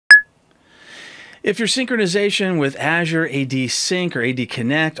If your synchronization with Azure AD Sync or AD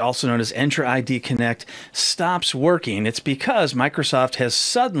Connect, also known as Entra ID Connect, stops working, it's because Microsoft has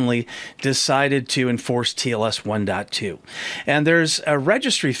suddenly decided to enforce TLS 1.2. And there's a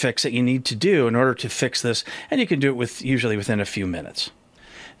registry fix that you need to do in order to fix this, and you can do it usually within a few minutes.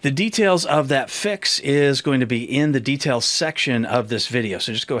 The details of that fix is going to be in the details section of this video.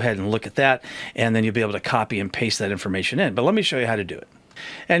 So just go ahead and look at that, and then you'll be able to copy and paste that information in. But let me show you how to do it.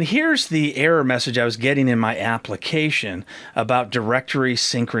 And here's the error message I was getting in my application about directory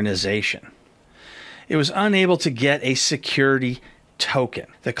synchronization. It was unable to get a security token.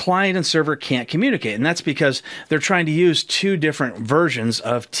 The client and server can't communicate, and that's because they're trying to use two different versions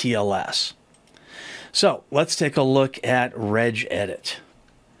of TLS. So let's take a look at regedit.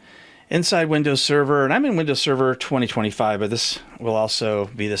 Inside Windows Server, and I'm in Windows Server 2025, but this will also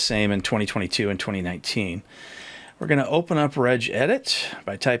be the same in 2022 and 2019. We're going to open up regedit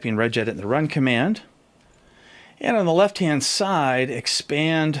by typing regedit in the run command. And on the left-hand side,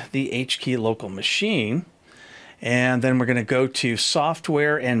 expand the HKey local machine. And then we're going to go to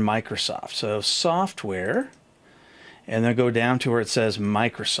Software and Microsoft. So Software, and then go down to where it says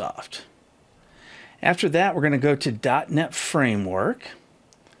Microsoft. After that, we're going to go to .NETFramework.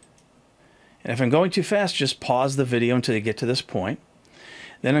 And if I'm going too fast, just pause the video until you get to this point.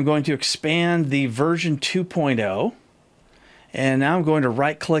 Then I'm going to expand the version 2.0. And now I'm going to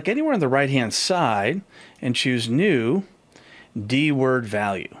right-click anywhere on the right-hand side and choose New dword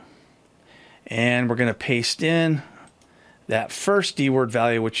value. And we're going to paste in that first dword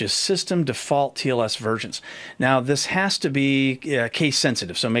value, which is SystemDefaultTlsVersions. Now, this has to be case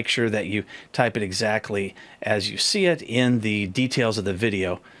sensitive, so make sure that you type it exactly as you see it in the details of the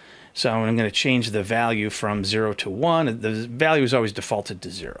video. So I'm going to change the value from 0 to 1. The value is always defaulted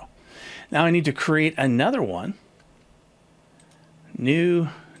to 0. Now I need to create another one. New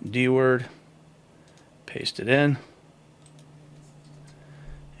dword, paste it in.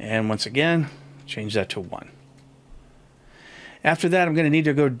 And once again, change that to 1. After that, I'm going to need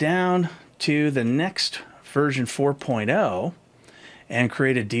to go down to the next version 4.0 and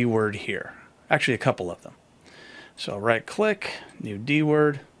create a dword here. Actually, a couple of them. So right click, new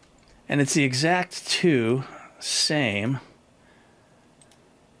dword. And it's the exact two same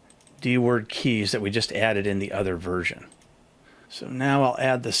dword keys that we just added in the other version. So now I'll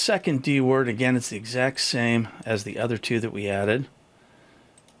add the second dword. Again, it's the exact same as the other two that we added.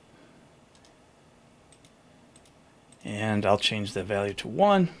 And I'll change the value to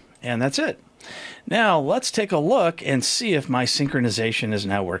 1, and that's it. Now let's take a look and see if my synchronization is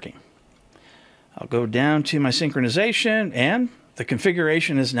now working. I'll go down to my synchronization, and the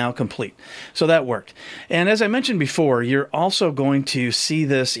configuration is now complete. So that worked. And as I mentioned before, you're also going to see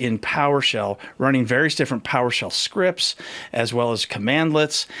this in PowerShell, running various different PowerShell scripts, as well as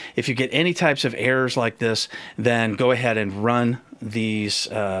commandlets. If you get any types of errors like this, then go ahead and run these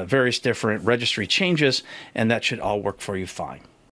various different registry changes, and that should all work for you fine.